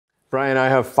Brian, I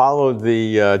have followed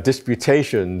the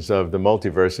disputations of the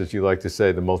multiverse, as you like to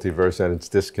say, the multiverse and its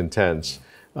discontents,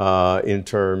 in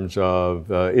terms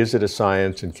of is it a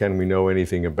science and can we know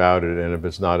anything about it? And if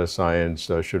it's not a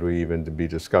science, should we even be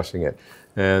discussing it?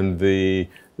 And the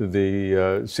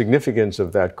significance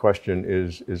of that question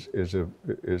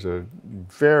is a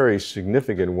very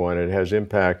significant one. It has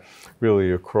impact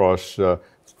really across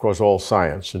all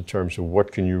science in terms of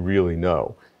what can you really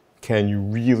know. Can you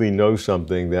really know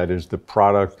something that is the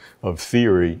product of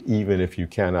theory, even if you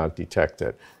cannot detect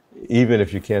it? Even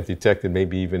if you can't detect it,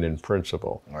 maybe even in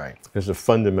principle. Right. It's a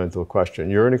fundamental question.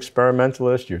 You're an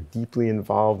experimentalist, you're deeply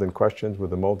involved in questions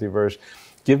with the multiverse.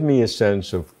 Give me a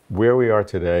sense of where we are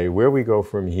today, where we go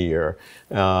from here,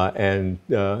 and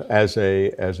as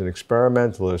an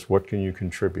experimentalist, what can you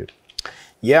contribute?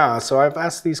 Yeah, so I've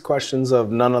asked these questions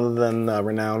of none other than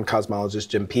renowned cosmologist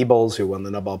Jim Peebles, who won the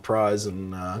Nobel Prize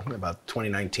in about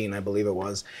 2019, I believe it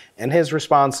was. And his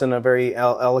response in a very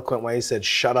eloquent way said,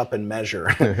 shut up and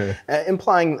measure,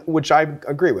 implying, which I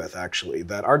agree with actually,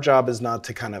 that our job is not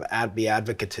to kind of be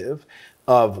advocative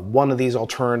of one of these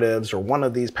alternatives or one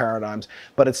of these paradigms,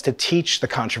 but it's to teach the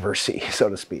controversy, so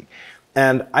to speak.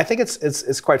 And I think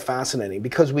it's quite fascinating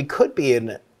because we could be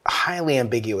in a highly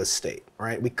ambiguous state,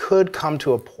 right? We could come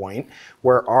to a point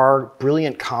where our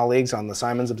brilliant colleagues on the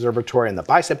Simons Observatory and the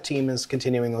BICEP team is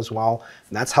continuing as well.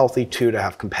 And that's healthy too, to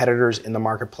have competitors in the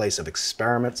marketplace of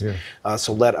experiments. Yeah.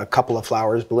 So let a couple of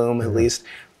flowers bloom at least.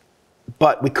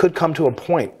 But we could come to a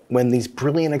point when these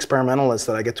brilliant experimentalists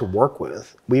that I get to work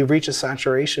with, we reach a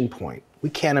saturation point. We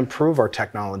can't improve our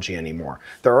technology anymore.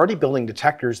 They're already building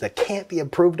detectors that can't be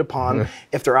improved upon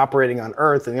if they're operating on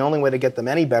Earth, and the only way to get them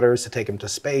any better is to take them to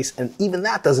space, and even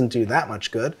that doesn't do that much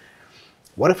good.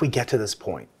 What if we get to this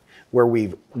point where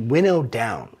we've winnowed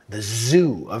down the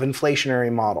zoo of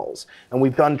inflationary models, and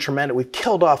we've done tremendous, we've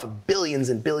killed off billions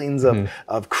and billions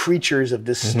of creatures, of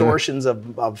distortions,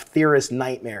 of theorist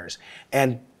nightmares,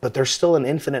 but there's still an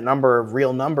infinite number of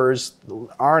real numbers that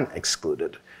aren't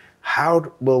excluded.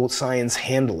 How will science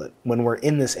handle it when we're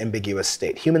in this ambiguous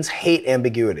state? Humans hate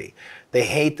ambiguity. They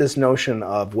hate this notion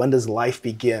of when does life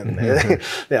begin?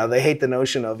 Yeah, they hate the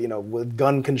notion of, with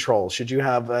gun control. Should you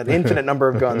have an infinite number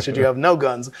of guns? Should you have no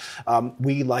guns?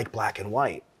 We like black and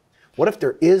white. What if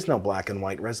there is no black and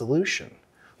white resolution?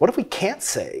 What if we can't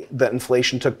say that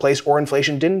inflation took place or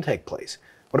inflation didn't take place?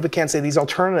 What if we can't say these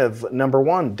alternative number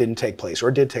one didn't take place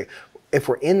or did take? If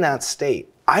we're in that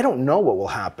state, I don't know what will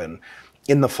happen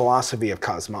in the philosophy of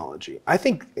cosmology. I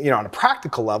think, on a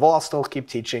practical level, I'll still keep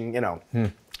teaching,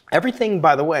 Everything,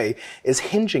 by the way, is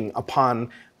hinging upon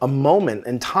a moment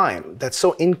in time that's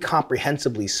so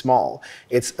incomprehensibly small.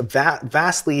 It's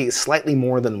vastly, slightly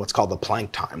more than what's called the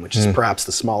Planck time, which is perhaps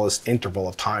the smallest interval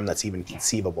of time that's even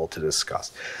conceivable to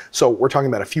discuss. So we're talking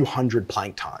about a few hundred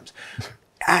Planck times.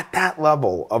 At that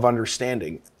level of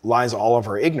understanding lies all of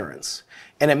our ignorance.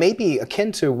 And it may be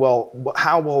akin to, well,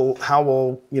 how will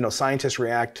scientists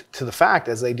react to the fact,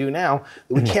 as they do now,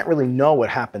 that we can't really know what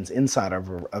happens inside of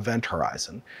an event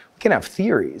horizon. We can have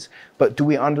theories, but do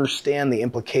we understand the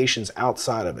implications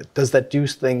outside of it? Does that do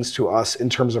things to us in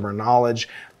terms of our knowledge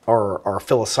or our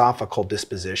philosophical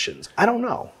dispositions? I don't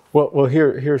know. Well,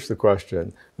 here's the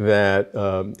question, that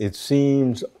it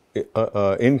seems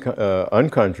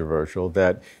uncontroversial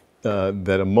that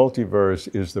a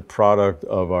multiverse is the product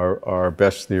of our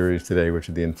best theories today, which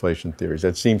are the inflation theories.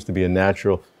 That seems to be a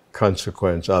natural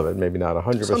consequence of it. Maybe not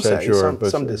 100% sure,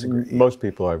 but some disagree. Most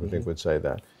people, I would think, would say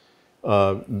that.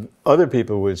 Other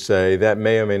people would say that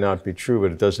may or may not be true,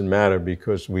 but it doesn't matter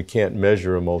because we can't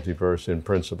measure a multiverse in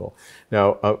principle.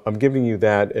 Now, I'm giving you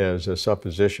that as a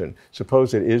supposition.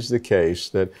 Suppose it is the case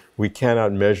that we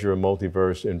cannot measure a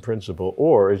multiverse in principle,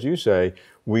 or, as you say,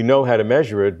 we know how to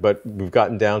measure it, but we've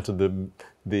gotten down to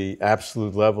the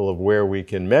absolute level of where we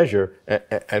can measure,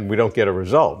 and we don't get a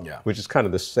result, which is kind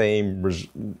of the same,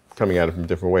 coming at it from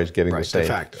different ways, getting the same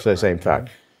fact.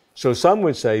 So some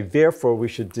would say, therefore, we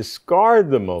should discard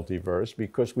the multiverse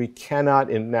because we cannot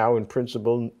now in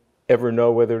principle ever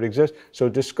know whether it exists, so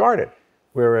discard it.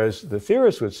 Whereas the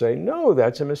theorists would say, no,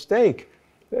 that's a mistake.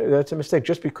 That's a mistake.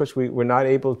 Just because we're not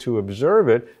able to observe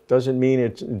it doesn't mean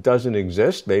it doesn't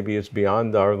exist. Maybe it's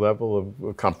beyond our level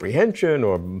of comprehension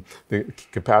or the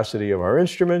capacity of our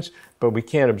instruments, but we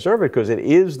can't observe it because it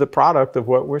is the product of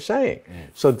what we're saying.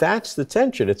 So that's the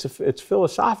tension. It's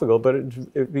philosophical, but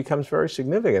it becomes very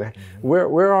significant.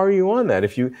 Where are you on that?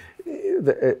 If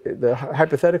the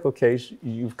hypothetical case,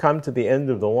 you've come to the end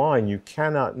of the line, you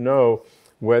cannot know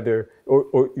whether,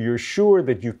 or you're sure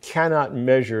that you cannot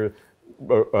measure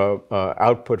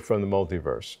output from the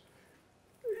multiverse.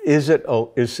 is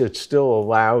it still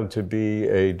allowed to be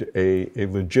a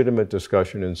legitimate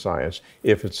discussion in science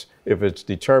if it's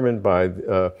determined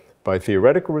by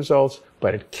theoretical results,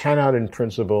 but it cannot in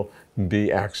principle be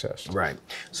accessed? Right.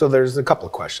 So there's a couple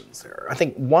of questions there. I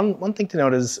think one thing to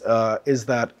note is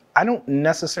that I don't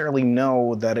necessarily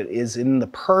know that it is in the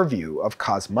purview of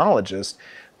cosmologists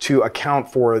to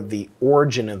account for the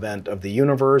origin event of the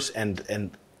universe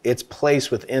and its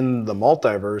place within the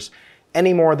multiverse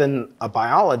any more than a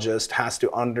biologist has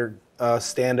to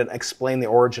understand and explain the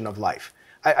origin of life.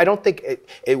 I don't think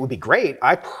it would be great.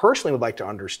 I personally would like to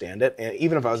understand it,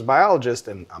 even if I was a biologist,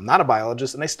 and I'm not a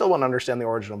biologist, and I still want to understand the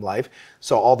origin of life.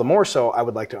 So all the more so, I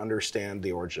would like to understand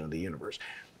the origin of the universe.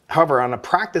 However, on a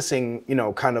practicing,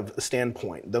 kind of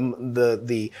standpoint,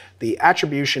 the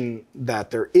attribution that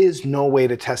there is no way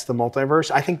to test the multiverse,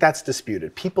 I think that's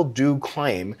disputed. People do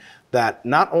claim that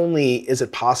not only is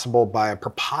it possible by a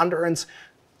preponderance,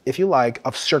 if you like,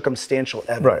 of circumstantial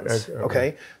evidence. Right.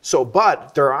 Okay. So,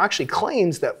 but there are actually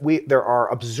claims that there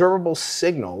are observable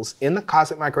signals in the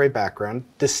cosmic microwave background,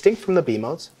 distinct from the B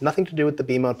modes, nothing to do with the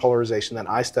B mode polarization that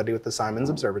I study with the Simons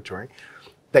Observatory,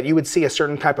 that you would see a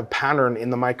certain type of pattern in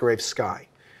the microwave sky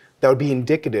that would be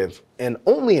indicative and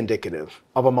only indicative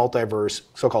of a multiverse,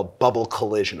 so-called bubble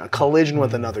collision, a collision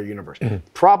with another universe.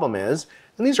 Problem is,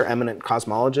 and these are eminent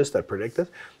cosmologists that predict this,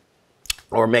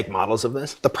 or make models of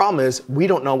this. The problem is we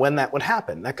don't know when that would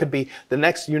happen. That could be the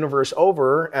next universe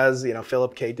over, as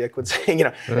Philip K. Dick would say,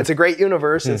 it's a great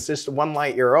universe, it's just 1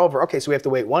 light year over. Okay, so we have to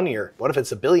wait 1 year. What if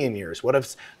it's 1 billion years? What if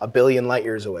it's 1 billion light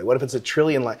years away? What if it's 1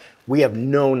 trillion light? We have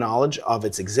no knowledge of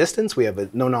its existence. We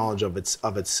have no knowledge of its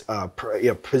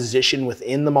position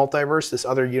within the multiverse, this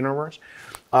other universe.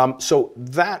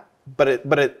 But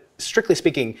strictly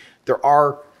speaking, there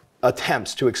are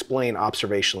attempts to explain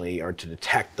observationally or to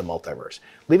detect the multiverse.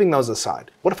 Leaving those aside,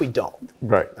 what if we don't?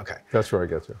 Right. Okay. That's where I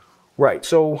get to. Right.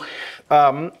 So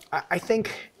I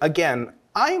think, again,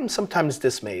 I am sometimes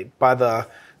dismayed by the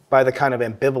kind of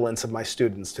ambivalence of my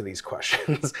students to these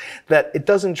questions, that it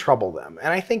doesn't trouble them.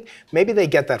 And I think maybe they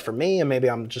get that from me, and maybe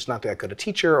I'm just not that good a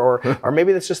teacher, or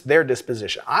maybe that's just their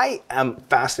disposition. I am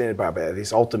fascinated by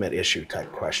these ultimate issue type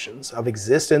questions of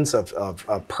existence,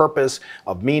 of purpose,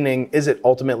 of meaning. Is it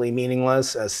ultimately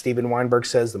meaningless? As Steven Weinberg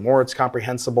says, the more it's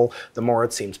comprehensible, the more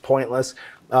it seems pointless.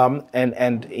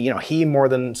 He, more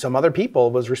than some other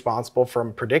people, was responsible for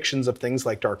predictions of things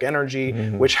like dark energy,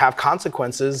 which have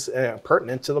consequences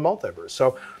pertinent to the multiverse.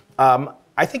 So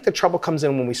I think the trouble comes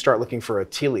in when we start looking for a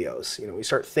teleos. We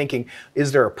start thinking,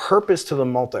 is there a purpose to the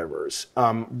multiverse?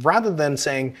 Rather than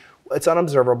saying, it's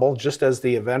unobservable, just as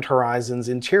the event horizon's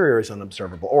interior is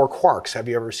unobservable. Or quarks. Have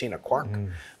you ever seen a quark?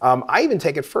 I even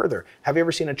take it further. Have you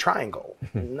ever seen a triangle?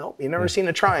 No, you've never seen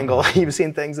a triangle. You've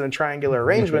seen things in a triangular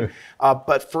arrangement.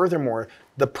 But furthermore,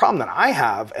 the problem that I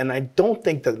have, and I don't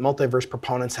think that multiverse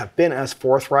proponents have been as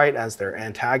forthright as their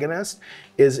antagonists,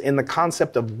 is in the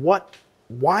concept of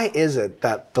why is it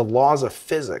that the laws of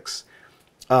physics,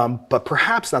 but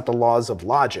perhaps not the laws of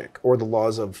logic or the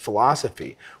laws of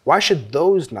philosophy, why should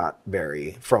those not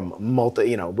vary from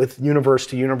with universe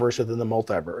to universe within the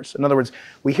multiverse? In other words,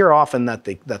 we hear often that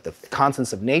the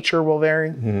constants of nature will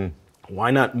vary. Why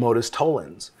not modus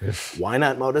tollens? Why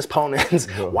not modus ponens?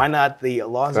 Why not the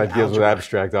laws of algebra? That deals with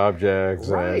abstract objects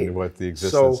and what the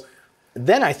existence. So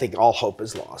then I think all hope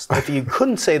is lost. If you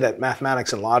couldn't say that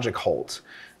mathematics and logic holds,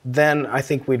 then I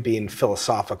think we'd be in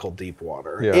philosophical deep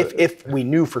water, if we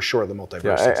knew for sure the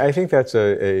multiverse exists. I think that's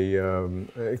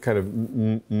a kind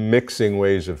of mixing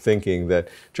ways of thinking, that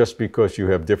just because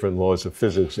you have different laws of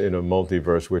physics in a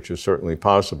multiverse, which is certainly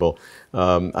possible,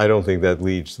 I don't think that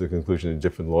leads to the conclusion of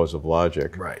different laws of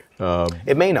logic. Right.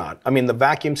 It may not. I mean, the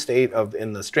vacuum state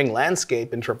in the string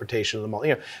landscape interpretation of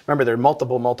the remember, there are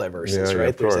multiple multiverses,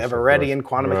 right? There's Everettian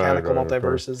quantum mechanical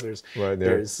multiverses. There's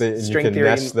string theory.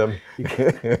 Nest them.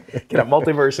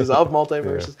 Multiverses of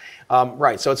multiverses.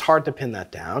 Right, so it's hard to pin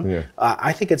that down.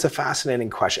 I think it's a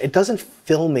fascinating question. It doesn't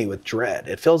fill me with dread.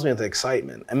 It fills me with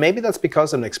excitement. And maybe that's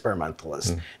because I'm an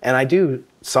experimentalist. And I do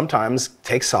sometimes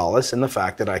take solace in the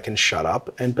fact that I can shut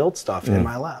up and build stuff in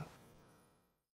my lab.